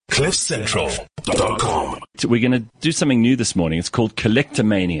CliffCentral.com. We're going to do something new this morning. It's called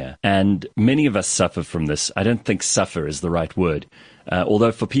Collectomania, and many of us suffer from this. I don't think suffer is the right word.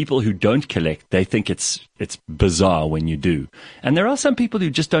 Although for people who don't collect, they think it's bizarre when you do. And there are some people who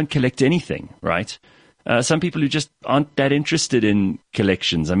just don't collect anything, right? Some people who just aren't that interested in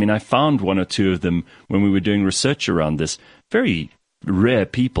collections. I mean, I found one or two of them when we were doing research around this. Very rare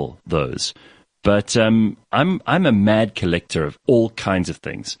people, those. But I'm a mad collector of all kinds of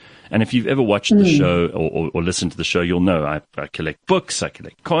things. And if you've ever watched the show or listened to the show, you'll know I collect books, I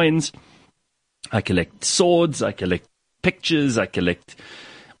collect coins, I collect swords, I collect pictures, I collect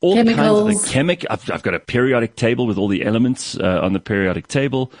all Chemicals. kinds of I've got a periodic table with all the elements on the periodic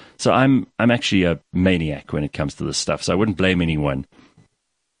table. So I'm actually a maniac when it comes to this stuff. So I wouldn't blame anyone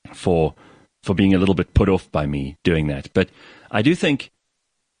for being a little bit put off by me doing that. But I do think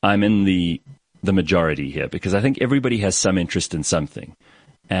I'm in the majority here, because I think everybody has some interest in something.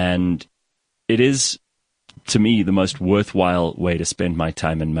 And it is, to me, the most worthwhile way to spend my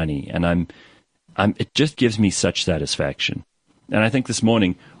time and money. And it just gives me such satisfaction. And I think this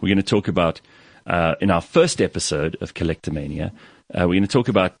morning we're going to talk about, in our first episode of Collectomania, we're going to talk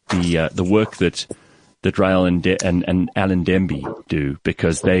about the work that Rael and Alan Demby do,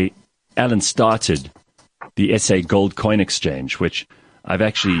 because Alan started the SA Gold Coin Exchange, which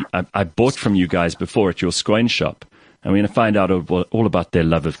I bought from you guys before at your Scoin shop, and we're going to find out all about their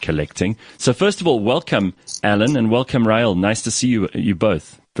love of collecting. So first of all, welcome, Alan, and welcome, Rael. Nice to see you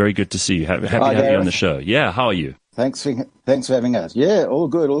both. Very good to see you. Happy to have you on the show. Yeah, how are you? Thanks for having us. Yeah, all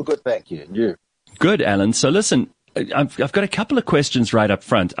good, thank you. And you? Good, Alan. So listen, I've got a couple of questions right up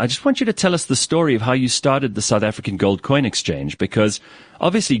front. I just want you to tell us the story of how you started the South African Gold Coin Exchange, because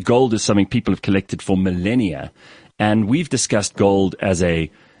obviously gold is something people have collected for millennia. And we've discussed gold as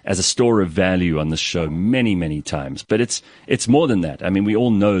a store of value on this show many, many times. But it's more than that. I mean, we all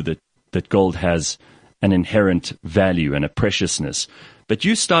know that gold has an inherent value and a preciousness. But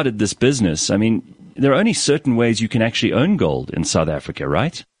you started this business. I mean, there are only certain ways you can actually own gold in South Africa,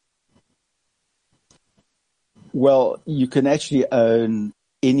 right? Well, you can actually own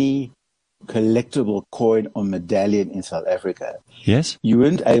any collectible coin or medallion in South Africa. Yes. You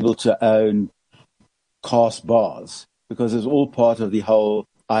weren't able to own cast bars, because it's all part of the whole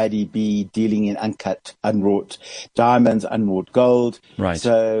IDB dealing in uncut, unwrought diamonds, unwrought gold. Right.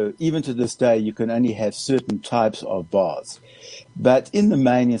 So even to this day, you can only have certain types of bars. But in the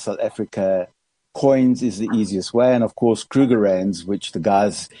main in South Africa, coins is the easiest way. And of course, Krugerrands, which the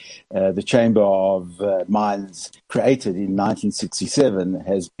guys, the Chamber of Mines created in 1967,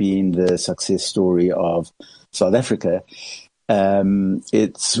 has been the success story of South Africa.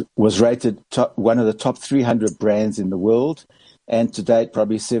 It was rated one of the top 300 brands in the world, and to date,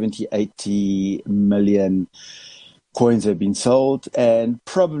 probably 70, 80 million coins have been sold. And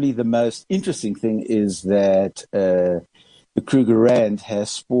probably the most interesting thing is that the Krugerrand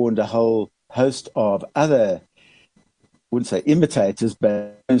has spawned a whole host of other, I wouldn't say imitators,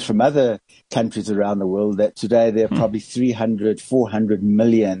 but from other countries around the world, that today there are probably 300, 400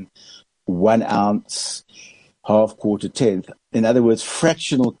 million 1 ounce, half, quarter, tenth. In other words,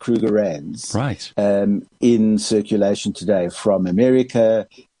 fractional Krugerrands, right, in circulation today from America,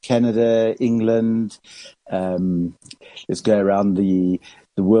 Canada, England. Let's go around the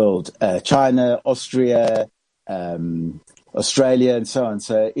world, China, Austria, Australia, and so on.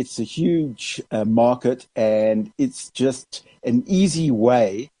 So it's a huge market, and it's just an easy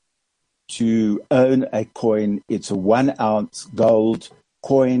way to own a coin. It's a 1 ounce gold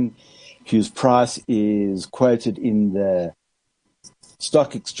coin whose price is quoted in the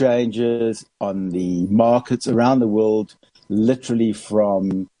stock exchanges, on the markets around the world, literally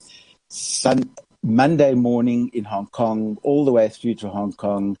from Monday morning in Hong Kong all the way through to Hong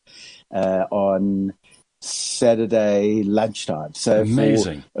Kong on Saturday lunchtime. So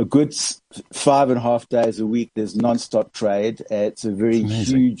amazing. For a good 5.5 days a week, there's non-stop trade. It's a very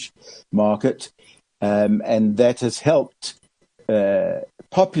huge market, and that has helped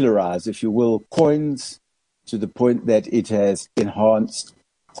popularize, if you will, coins to the point that it has enhanced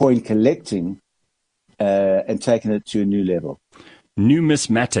coin collecting and taken it to a new level.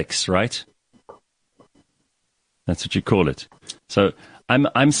 Numismatics, right? That's what you call it. So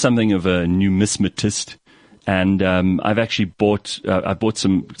I'm something of a numismatist, and I've actually bought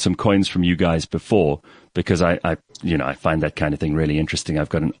some coins from you guys before, because I find that kind of thing really interesting. I've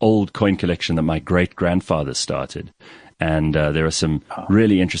got an old coin collection that my great grandfather started, and there are some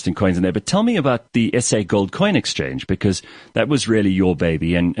really interesting coins in there. But tell me about the SA Gold Coin Exchange, because that was really your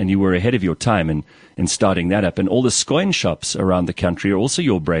baby, and you were ahead of your time in starting that up. And all the coin shops around the country are also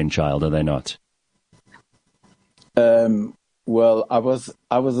your brainchild, are they not? Well, I was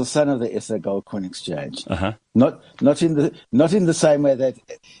the son of the SA Gold Coin Exchange. Uh-huh. Not in the same way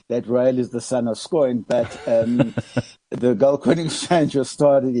that Rail is the son of Scoin, but the Gold Coin Exchange was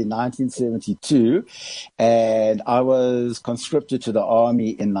started in 1972, and I was conscripted to the army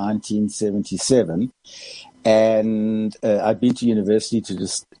in 1977. And I'd been to university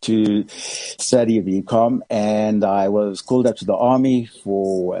to study BCom, and I was called up to the army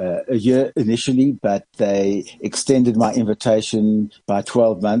for a year initially, but they extended my invitation by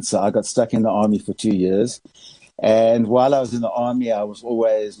 12 months. So I got stuck in the army for 2 years. And while I was in the army, I was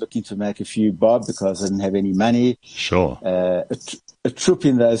always looking to make a few bob because I didn't have any money. Sure. A troop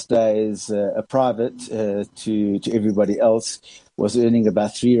in those days, a private to everybody else, was earning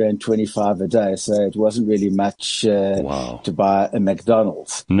about £3.25 a day, so it wasn't really much to buy a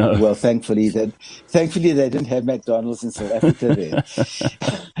McDonald's. No. Well, thankfully they didn't have McDonald's in South Africa then.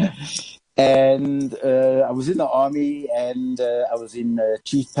 And I was in the army, and I was in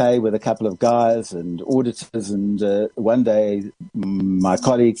chief pay with a couple of guys and auditors. And one day, my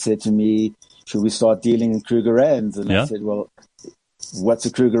colleague said to me, "Should we start dealing in Kruger Rands?" And I said, "Well, what's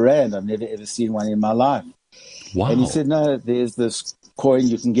a Kruger Rand? I've never ever seen one in my life." Wow. And he said, "No, there's this coin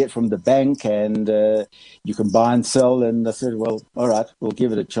you can get from the bank, and you can buy and sell." And I said, "Well, all right, we'll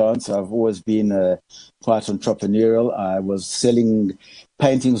give it a chance." I've always been quite entrepreneurial. I was selling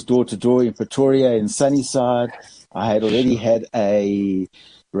paintings door to door in Pretoria, in Sunnyside. I had already had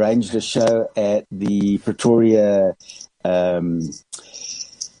arranged a show at the Pretoria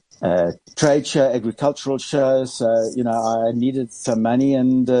trade show, agricultural show. So, I needed some money,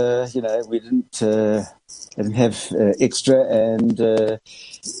 and, we didn't have extra, and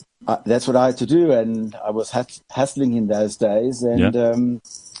that's what I had to do. And I was hustling in those days. And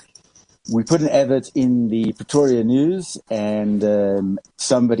we put an advert in the Pretoria News, and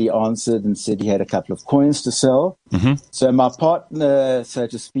somebody answered and said he had a couple of coins to sell. Mm-hmm. So my partner, so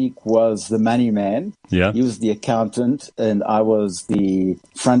to speak, was the money man. Yeah. He was the accountant, and I was the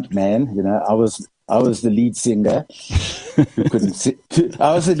front man. I was the lead singer who couldn't sing.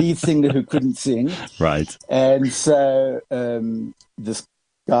 I was the lead singer who couldn't sing. Right. And so this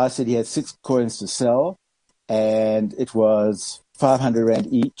guy said he had 6 coins to sell, and it was 500 Rand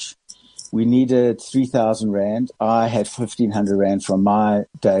each. We needed 3,000 Rand. I had 1,500 Rand from my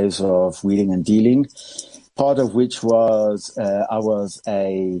days of wheeling and dealing, part of which was I was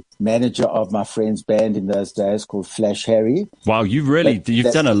a manager of my friend's band in those days called Flash Harry. Wow, you've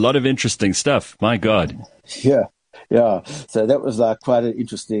done a lot of interesting stuff. My God. Yeah. So that was like quite an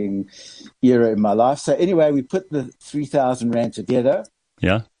interesting era in my life. So anyway, we put the 3,000 Rand together.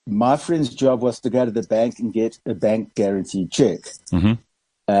 Yeah. My friend's job was to go to the bank and get a bank guaranteed check. Mm-hmm.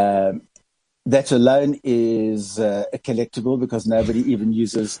 That alone is a collectible because nobody even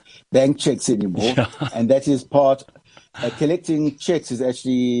uses bank checks anymore. Yeah. And that is collecting checks is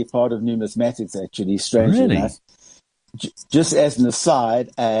actually part of numismatics, actually, strangely enough. Just as an aside,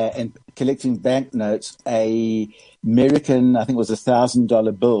 and collecting banknotes, American, I think it was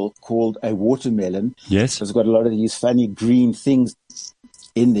 $1,000 bill called a watermelon. Yes. It's got a lot of these funny green things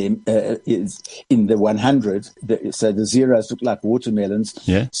in them, is in the 100. So the zeros look like watermelons.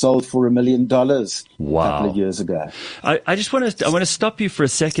 Yeah. Sold for $1 million. Wow. A couple of years ago. I just want to stop you for a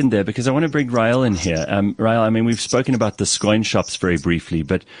second there because I want to bring Rael in here. Rael, I mean, we've spoken about the Scoin shops very briefly,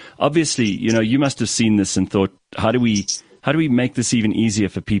 but obviously, you must have seen this and thought, how do we make this even easier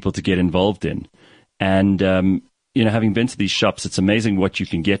for people to get involved in? And, having been to these shops, it's amazing what you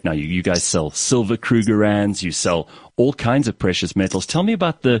can get now. You guys sell silver Kruger Rands, you sell all kinds of precious metals. Tell me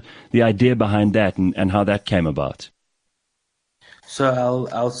about the idea behind that and how that came about. So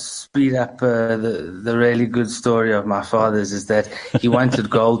I'll speed up the really good story of my father's is that he wanted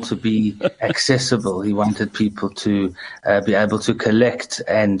gold to be accessible. He wanted people to be able to collect,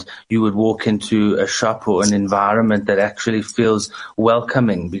 and you would walk into a shop or an environment that actually feels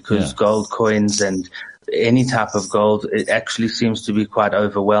welcoming because gold coins and any type of gold, it actually seems to be quite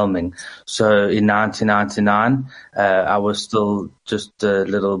overwhelming. So in 1999, I was still just a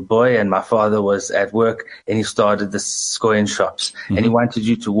little boy and my father was at work and he started the coin shops. Mm-hmm. And he wanted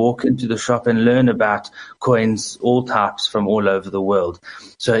you to walk into the shop and learn about coins, all types from all over the world.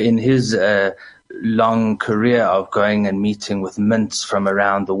 So in his long career of going and meeting with mints from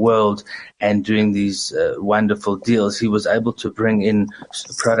around the world and doing these wonderful deals, he was able to bring in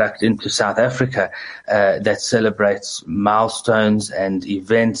product into South Africa that celebrates milestones and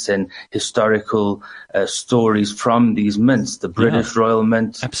events and historical stories from these mints, the British Royal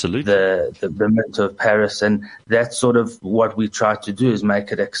Mint, absolutely, the Mint of Paris, and that's sort of what we try to do is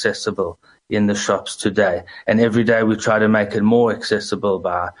make it accessible in the shops today. And every day we try to make it more accessible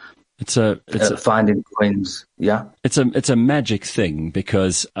by It's finding coins. Yeah, it's a magic thing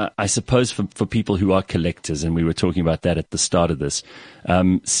because I suppose for people who are collectors, and we were talking about that at the start of this,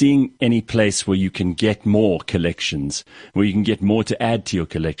 seeing any place where you can get more collections, where you can get more to add to your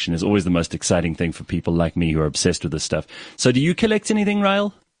collection, is always the most exciting thing for people like me who are obsessed with this stuff. So, do you collect anything,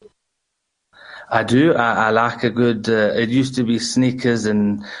 Ryle? I do. I like a good. It used to be sneakers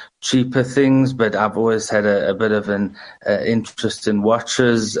and cheaper things, but I've always had a bit of an interest in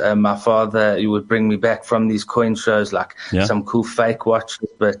watches. My father, he would bring me back from these coin shows, like some cool fake watches,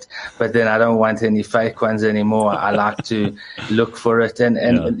 but then I don't want any fake ones anymore. I like to look for it.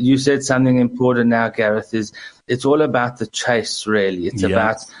 And you said something important now, Gareth, is it's all about the chase, really. It's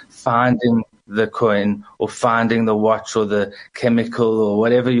about finding the coin or finding the watch or the chemical or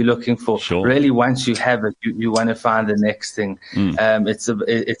whatever you're looking for. Sure. Really, once you have it, you want to find the next thing.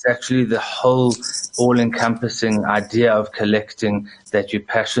 It's actually the whole all-encompassing idea of collecting that you're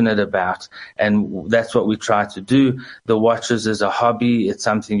passionate about. And that's what we try to do. The watches is a hobby. It's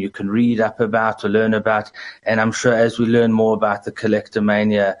something you can read up about or learn about. And I'm sure as we learn more about the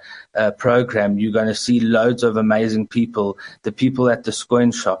Collectomania program, you're going to see loads of amazing people. The people at the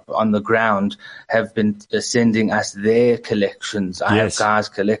Scoin shop on the ground have been sending us their collections. I have guys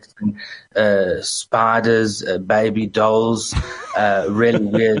collecting spiders, baby dolls, really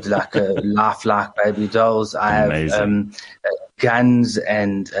weird, like lifelike baby dolls. I have guns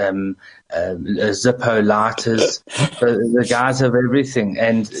and Zippo lighters. So the guys have everything,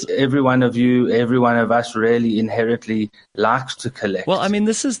 and every one of us really inherently likes to collect. Well, I mean,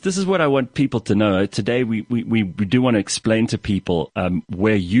 this is what I want people to know. Today, we do want to explain to people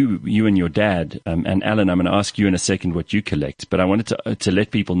where you and your dad, and Alan, I'm going to ask you in a second what you collect, but I wanted to let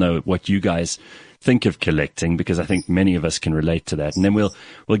people know what you guys think of collecting, because I think many of us can relate to that. And then we'll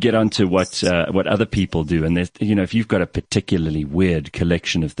get on to what other people do. And if you've got a particularly weird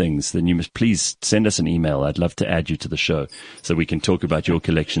collection of things, then you must please send us an email. I'd love to add you to the show so we can talk about your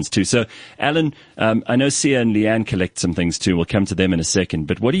collections too. So, Alan, I know Sia and Leanne collect some things too. We'll come to them in a second.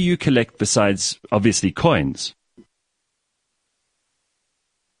 But what do you collect besides, obviously, coins?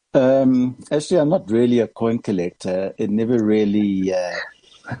 Actually, I'm not really a coin collector. It never really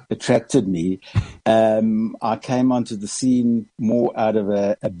attracted me. I came onto the scene more out of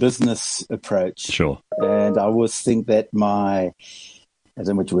a business approach. Sure. And I always think that I don't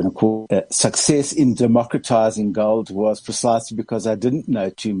know what you want to call it, success in democratizing gold was precisely because I didn't know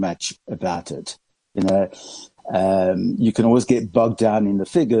too much about it. You can always get bogged down in the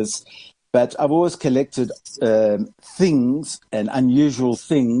figures, but I've always collected things and unusual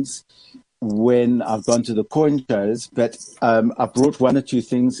things when I've gone to the coin shows, but I've brought one or two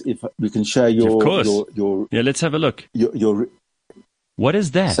things. If we can show your, of course. Yeah, let's have a look. What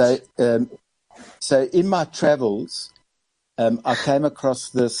is that? So in my travels, I came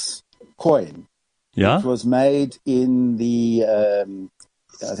across this coin. Yeah, it was made in the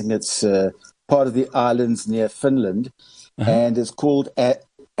I think it's part of the islands near Finland, and it's called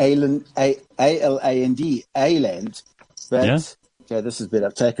Aland, A-L-A-N-D, Aland, but. Yeah. Okay, this is better.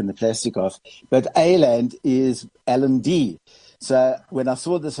 I've taken the plastic off. But Aland is Alan D. So when I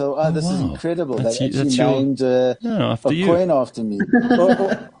saw this, this is incredible. They actually named a coin after me.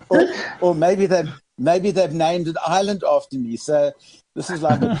 or maybe they've named an island after me. So this is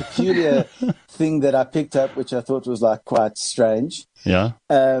like a peculiar thing that I picked up, which I thought was like quite strange. Yeah.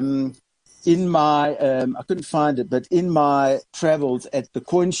 In my, I couldn't find it, but in my travels at the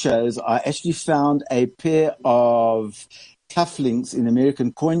coin shows, I actually found a pair of cufflinks in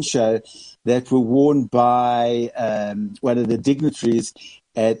American Coin Show that were worn by one of the dignitaries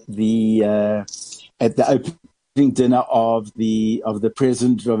at the opening dinner of the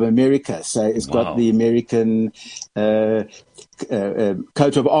President of America. So it's got the American coat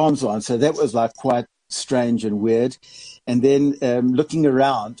of arms on. So that was like quite strange and weird. And then looking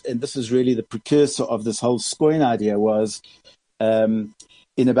around, and this is really the precursor of this whole Scoin idea, was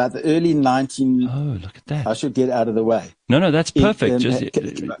in about the early 19... Oh, look at that. I should get out of the way. No, that's perfect.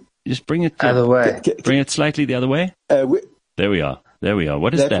 Just bring it out of the way. Bring it slightly the other way. There we are.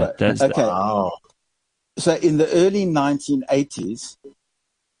 What is that? That's okay. Wow. So in the early 1980s,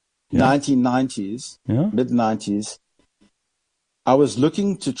 1990s, mid-90s, I was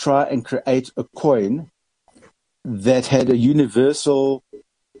looking to try and create a coin that had a universal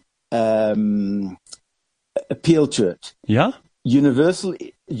appeal to it. Yeah? Universal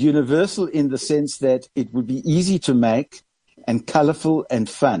in the sense that it would be easy to make and colorful and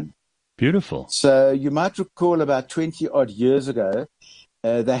fun. Beautiful. So you might recall about 20 odd years ago,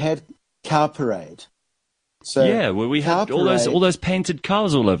 they had Cow Parade. So yeah, where we had all those painted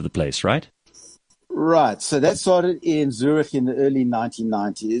cows all over the place, right? Right. So that started in Zurich in the early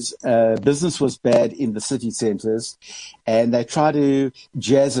 1990s. Business was bad in the city centers, and they tried to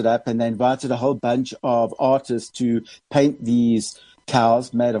jazz it up, and they invited a whole bunch of artists to paint these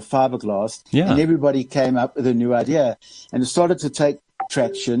cows made of fiberglass. Yeah. And everybody came up with a new idea, and it started to take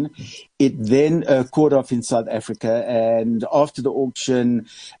traction. It then caught off in South Africa, and after the auction,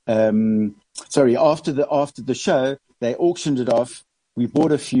 after the show, they auctioned it off. We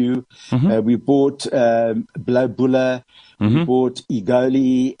bought a few. We bought Blaubulla, we bought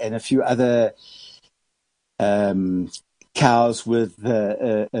Igoli, and a few other cows with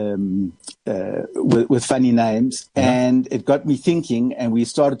funny names. And it got me thinking, and we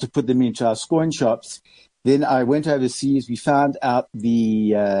started to put them into our scoin shops. Then I went overseas. We found out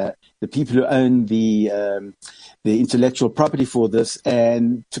the people who own the intellectual property for this.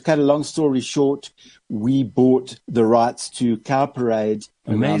 And to cut a long story short, we bought the rights to Cow Parade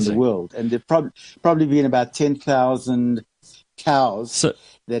around the world. And there've probably been about 10,000 cows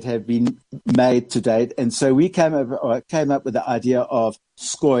that have been made to date. And so we came up with the idea of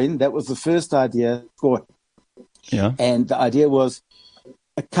scoin. That was the first idea, scoin. Yeah. And the idea was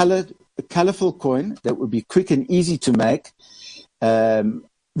a colorful coin that would be quick and easy to make. The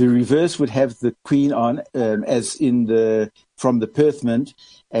reverse would have the queen on, as from the Perth Mint.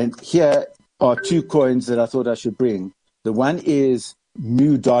 And here are two coins that I thought I should bring. The one is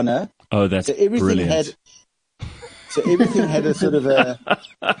New Donna. Oh, that's brilliant. So everything had a sort of a...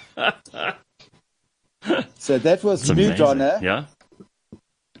 So that was New Donna. Yeah.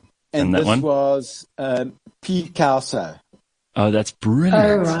 And that this one was Pete Calso. Oh, that's brilliant.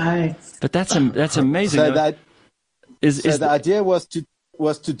 Oh, right. But that's amazing. So the idea was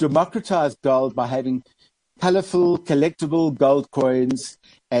to democratize gold by having colorful, collectible gold coins,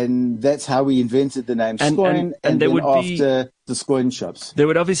 and that's how we invented the name Scoin, and then after the Scoin shops. There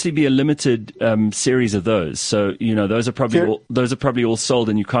would obviously be a limited series of those. So, those are probably all sold,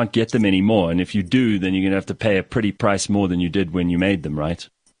 and you can't get them anymore. And if you do, then you're going to have to pay a pretty price more than you did when you made them, right?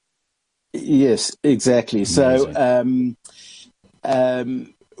 Yes, exactly. Amazing.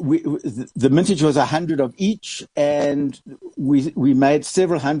 So the mintage was 100 of each, and we made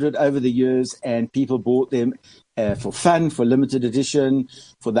several hundred over the years, and people bought them for fun, for limited edition,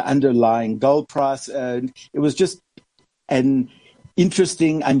 for the underlying gold price. And it was just an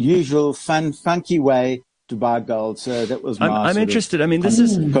interesting, unusual, fun, funky way to buy gold. So that was my I'm interested. I mean, this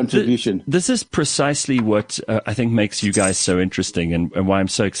is contribution. This is precisely what I think makes you guys so interesting, and why I'm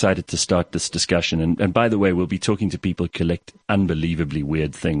so excited to start this discussion. And by the way, we'll be talking to people who collect unbelievably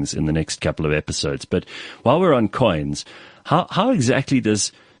weird things in the next couple of episodes. But while we're on coins, how exactly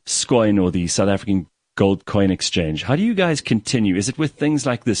does Scoin, or the South African Gold Coin Exchange, how do you guys continue? Is it with things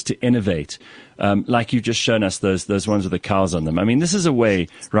like this to innovate? Like you've just shown us those ones with the cows on them. I mean, this is a way,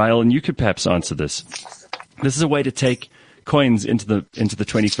 Rael, and you could perhaps answer this. This is a way to take coins into the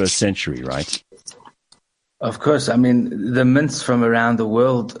 21st century, right? Of course. I mean, the mints from around the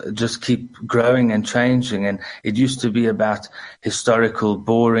world just keep growing and changing. And it used to be about historical,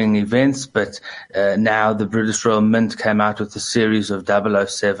 boring events, but now the British Royal Mint came out with a series of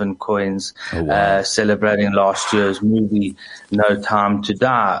 007 coins, celebrating last year's movie, No Time to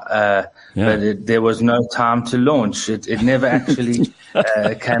Die. But there was no time to launch. It never actually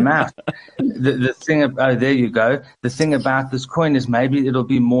came out. The thing there you go. The thing about this coin is maybe it'll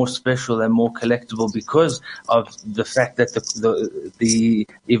be more special and more collectible because of the fact that the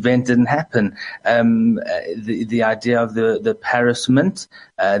event didn't happen. The idea of the Paris Mint,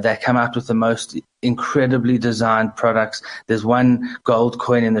 they come out with the most incredibly designed products. There's one gold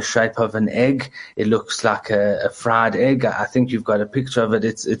coin in the shape of an egg. It looks like a fried egg. I think you've got a picture of it.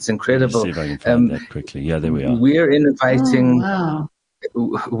 It's incredible. Let's see if I can find that quickly. Yeah, there we are. We're innovating. Oh, wow.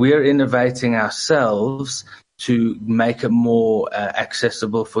 We're innovating ourselves to make it more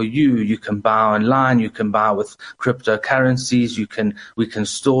accessible for you. You can buy online. You can buy with cryptocurrencies. We can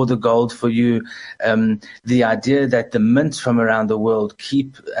store the gold for you. The idea that the mints from around the world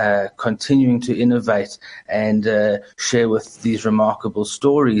keep continuing to innovate and share with these remarkable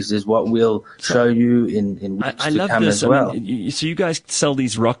stories is what we'll show you in weeks to come as well. I mean, so you guys sell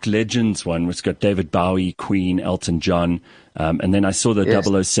these rock legends one, which has got David Bowie, Queen, Elton John. And then I saw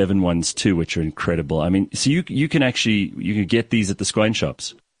the 007 ones too, which are incredible. I mean, so you can get these at the Scoin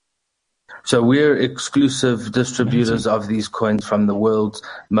shops. So we're exclusive distributors of these coins from the world's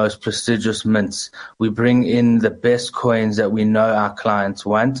most prestigious mints. We bring in the best coins that we know our clients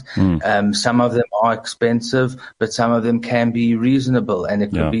want. Some of them are expensive, but some of them can be reasonable, and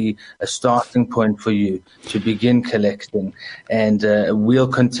it could be a starting point for you to begin collecting. And we'll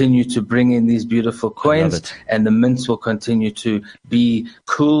continue to bring in these beautiful coins, and the mints will continue to be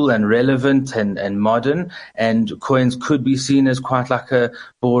cool and relevant and modern. And coins could be seen as quite like a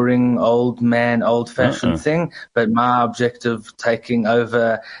boring old-fashioned thing, but my objective taking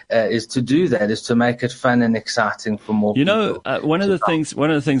over is to do that, is to make it fun and exciting for more people. One of the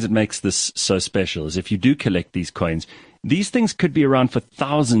things that makes this so special is if you do collect these coins, these things could be around for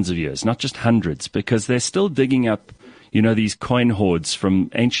thousands of years, not just hundreds, because they're still digging up, these coin hoards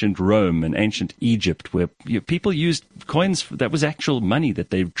from ancient Rome and ancient Egypt, where people used coins that was actual money that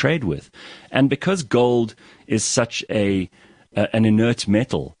they trade with. And because gold is such an inert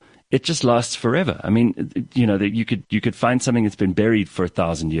metal, it just lasts forever. I mean, you could find something that's been buried for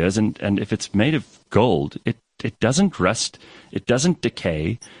 1,000 years, and if it's made of gold, it doesn't rust, it doesn't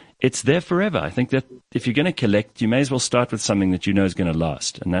decay, it's there forever. I think that if you're going to collect, you may as well start with something that you know is going to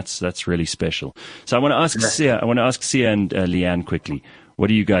last, and that's really special. So I want to ask Sia and Leanne quickly. What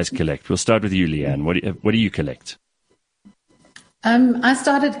do you guys collect? We'll start with you, Leanne. What do you collect? I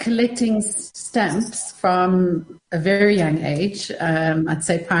started collecting stamps from a very young age, I'd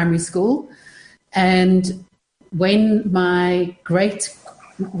say primary school. And when my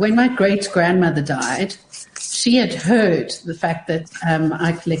great-grandmother died, she had heard the fact that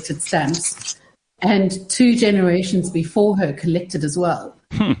I collected stamps, and 2 generations before her collected as well.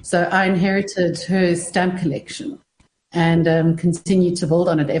 So I inherited her stamp collection and continued to build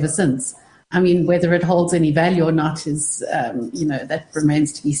on it ever since. I mean, whether it holds any value or not is, that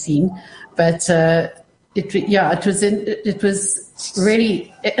remains to be seen. But it was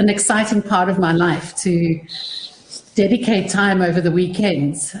really an exciting part of my life to dedicate time over the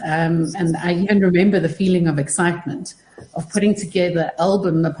weekends. And I even remember the feeling of excitement of putting together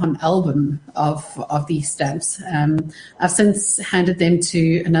album upon album of these stamps. I've since handed them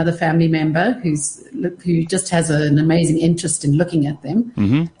to another family member who just has an amazing interest in looking at them.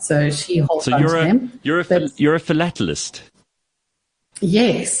 Mm-hmm. So she holds on to them. You're a philatelist.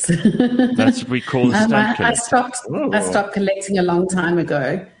 Yes. That's what we call a stamp collector. I stopped collecting a long time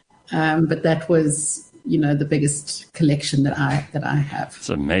ago, but that was the biggest collection that I have. It's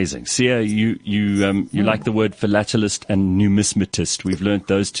amazing. Sia, you like the word philatelist and numismatist. We've learned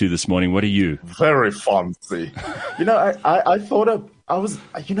those two this morning. What are you? Very fancy. I thought I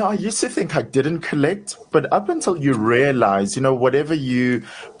used to think I didn't collect, but up until you realize, whatever you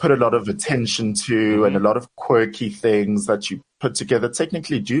put a lot of attention to and a lot of quirky things that you put together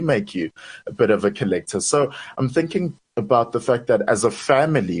technically do make you a bit of a collector. So I'm thinking about the fact that as a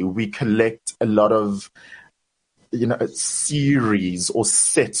family, we collect a lot of, a series or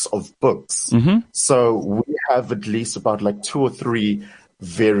sets of books. Mm-hmm. So we have at least about 2 or 3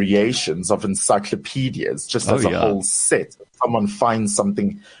 variations of encyclopedias, just as a whole set. If someone finds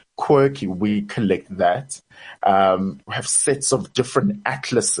something quirky, we collect that. We have sets of different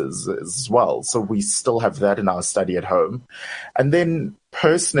atlases as well. So we still have that in our study at home. And then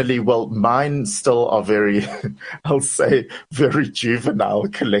personally, mine still are very, I'll say, very juvenile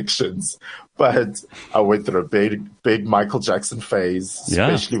collections. But I went through a big Michael Jackson phase,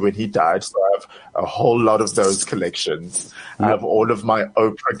 especially when he died. So I have a whole lot of those collections. I have all of my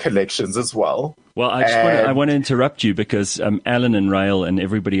Oprah collections as well. Well, I want to interrupt you because Alan and Rael and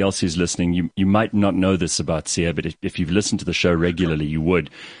everybody else who's listening, you might not know this about Sia, but if you've listened to the show regularly, you would.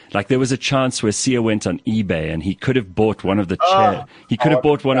 There was a chance where Sia went on eBay and he could have bought one of the chairs. He could have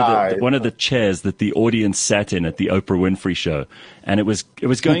bought one of the chairs that the audience sat in at the Oprah Winfrey show, and it was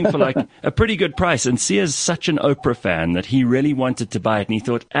going for a pretty good price. And Sia's such an Oprah fan that he really wanted to buy it, and he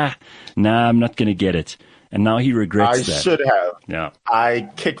thought, I'm not going to get it. And now he regrets that. I should have. Yeah. I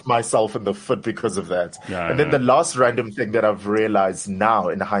kicked myself in the foot because of that. And then the last random thing that I've realized now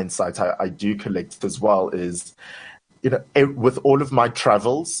in hindsight I do collect as well is, with all of my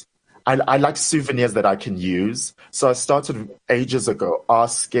travels, I like souvenirs that I can use. So I started ages ago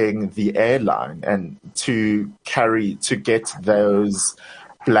asking the airline and to get those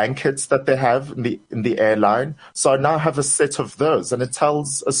blankets that they have in the airline. So I now have a set of those, and it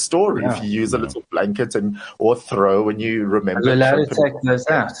tells a story if you use a little blanket or throw when you remember. Are you allowed to take those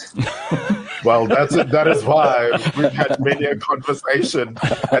out? Well, that is why we've had many a conversation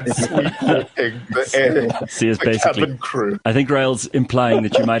and sleepwalking the cabin crew. I think Rael's implying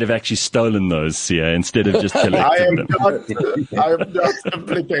that you might have actually stolen those, Sia, instead of just collecting them. I am not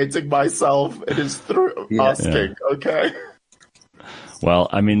implicating myself. It is through asking, okay? Well,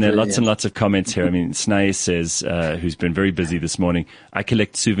 I mean, there are lots Brilliant. and lots of comments here. I mean, Snae says, who's been very busy this morning, I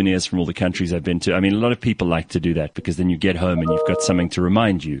collect souvenirs from all the countries I've been to. I mean, a lot of people like to do that because then you get home and you've got something to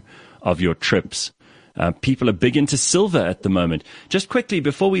remind you of your trips. People are big into silver at the moment. Just quickly,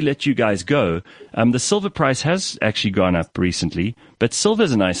 before we let you guys go, the silver price has actually gone up recently, but silver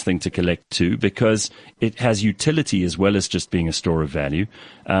is a nice thing to collect too because it has utility as well as just being a store of value.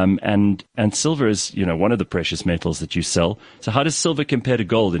 And silver is, one of the precious metals that you sell. So how does silver compare to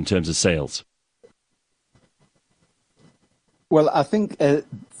gold in terms of sales? Well, I think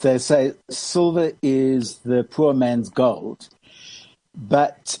they say silver is the poor man's gold.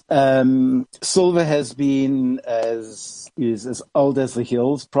 But silver has been is as old as the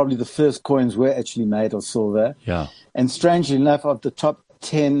hills. Probably the first coins were actually made of silver. Yeah. And strangely enough, of the top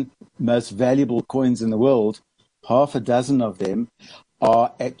 10 most valuable coins in the world, half a dozen of them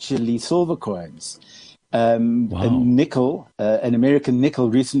are actually silver coins. Wow. A nickel, an American nickel,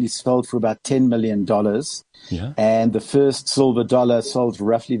 recently sold for about $10 million. Yeah. And the first silver dollar sold for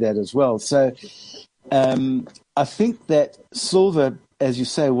roughly that as well. So I think that silver, as you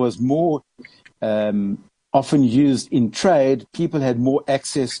say, was more often used in trade. People had more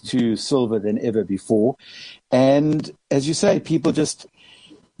access to silver than ever before. And as you say, people just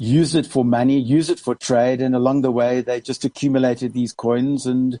use it for money, use it for trade. And along the way, they just accumulated these coins.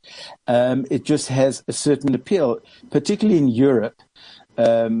 And it just has a certain appeal, particularly in Europe.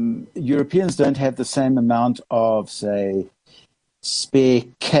 Europeans don't have the same amount of, say, spare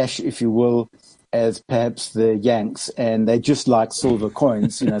cash, if you will, as perhaps the Yanks, and they just like silver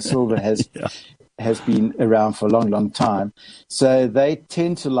coins. Silver has been around for a long, long time. So they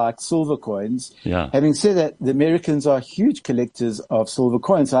tend to like silver coins. Yeah. Having said that, the Americans are huge collectors of silver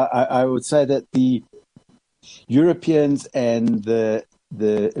coins. I would say that the Europeans and the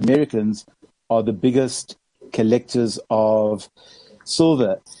Americans are the biggest collectors of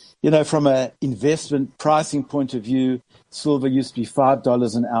silver. From an investment pricing point of view, silver used to be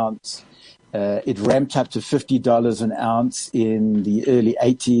 $5 an ounce. It ramped up to $50 an ounce in the early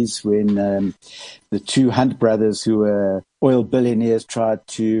 80s when the two Hunt brothers, who were oil billionaires, tried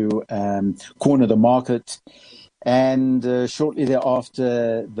to corner the market. And shortly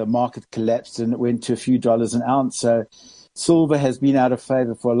thereafter, the market collapsed and it went to a few dollars an ounce. So silver has been out of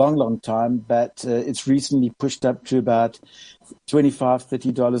favor for a long, long time, but it's recently pushed up to about $25,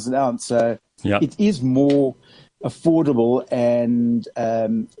 $30 an ounce. So It is more affordable, and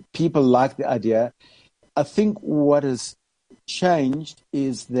people like the idea. I think what has changed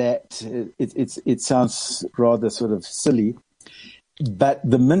is that it sounds rather sort of silly, but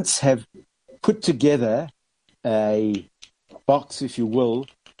the mints have put together a box, if you will,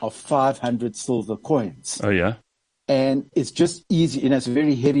 of 500 silver coins. Oh, yeah. And it's just easy, it's a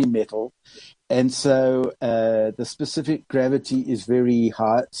very heavy metal. And so the specific gravity is very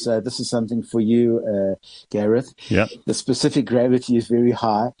high. So this is something for you, Gareth. Yeah. The specific gravity is very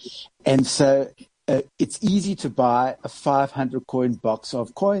high. And so it's easy to buy a 500 coin box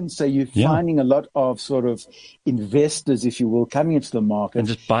of coins. So you're finding a lot of sort of investors, if you will, coming into the market. And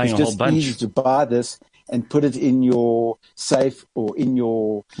just buying a whole bunch. It's easy to buy this and put it in your safe or in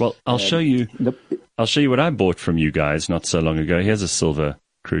your... Well, I'll show you what I bought from you guys not so long ago. Here's a silver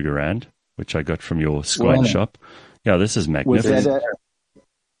Krugerrand, which I got from your Squine shop. Yeah, this is magnificent.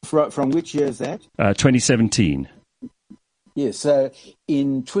 From which year is that? 2017. Yes, so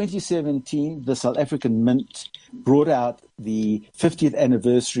in 2017, the South African Mint brought out the 50th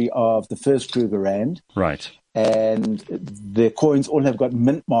anniversary of the first Krugerrand. Right. And the coins all have got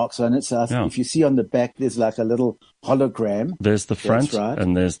mint marks on it. So if you see on the back, there's like a little hologram. There's the front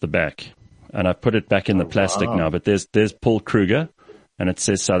and there's the back. And I put it back in the plastic now, but there's Paul Kruger. And it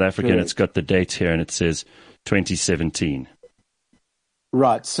says South Africa, and it's got the date here, and it says 2017.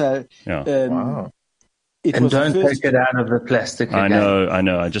 Right. So, and don't take it out of the plastic again. I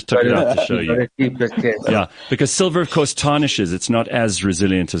know. I just took it out to show you. Keep it careful. Yeah, because silver, of course, tarnishes. It's not as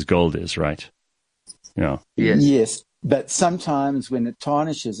resilient as gold is, right? Yeah. Yes. But sometimes when it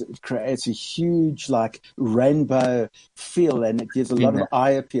tarnishes, it creates a huge, rainbow feel, and it gives a lot of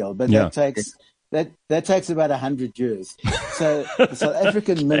eye appeal. But that takes... That takes about 100 years. So the South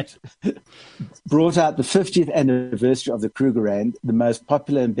African Mint brought out the 50th anniversary of the Krugerrand, the most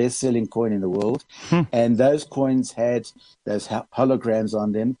popular and best-selling coin in the world. And those coins had those holograms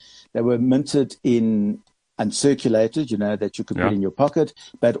on them. They were minted in uncirculated, that you could put in your pocket,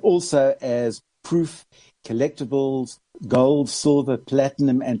 but also as proof collectibles, gold, silver,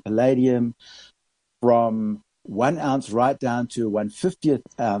 platinum, and palladium from 1 ounce right down to 1/50th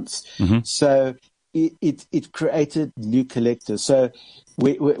ounce. So it created new collectors. So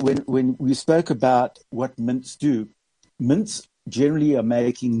when we spoke about what mints do, mints generally are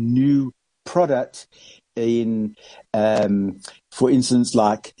making new product in, for instance,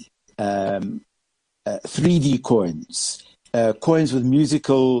 like 3D coins, coins with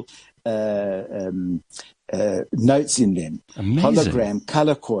musical notes in them. Amazing. Hologram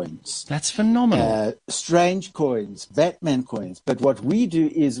color coins. That's phenomenal. Strange coins, Batman coins. But what we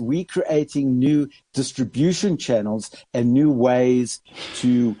do is we creating new distribution channels and new ways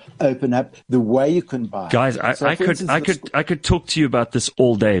to open up the way you can buy. Guys, I could talk to you about this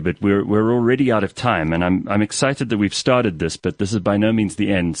all day, but we're already out of time, and I'm excited that we've started this, but this is by no means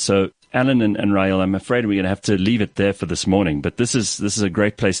the end. So Alan and Rael, I'm afraid we're going to have to leave it there for this morning, but this is a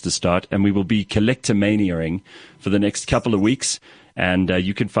great place to start, and we will be collectomaniaing for the next couple of weeks. And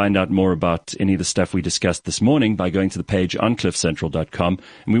you can find out more about any of the stuff we discussed this morning by going to the page on cliffcentral.com.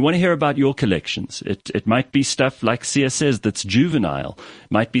 And we want to hear about your collections. It might be stuff like Sia says that's juvenile.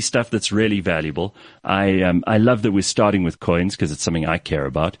 It might be stuff that's really valuable. I love that we're starting with coins because it's something I care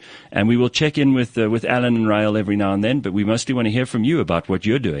about. And we will check in with Alan and Rael every now and then, but we mostly want to hear from you about what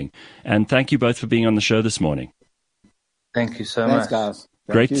you're doing. And thank you both for being on the show this morning. Thank you so Thanks, much. guys.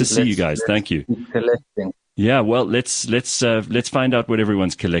 Great to see you guys. Thank you. Keep collecting. Yeah, well, let's find out what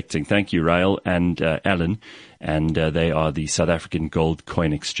everyone's collecting. Thank you, Rael and Alan, and they are the South African Gold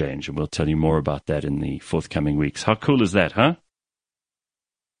Coin Exchange, and we'll tell you more about that in the forthcoming weeks. How cool is that, huh?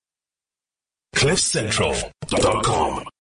 CliffCentral.com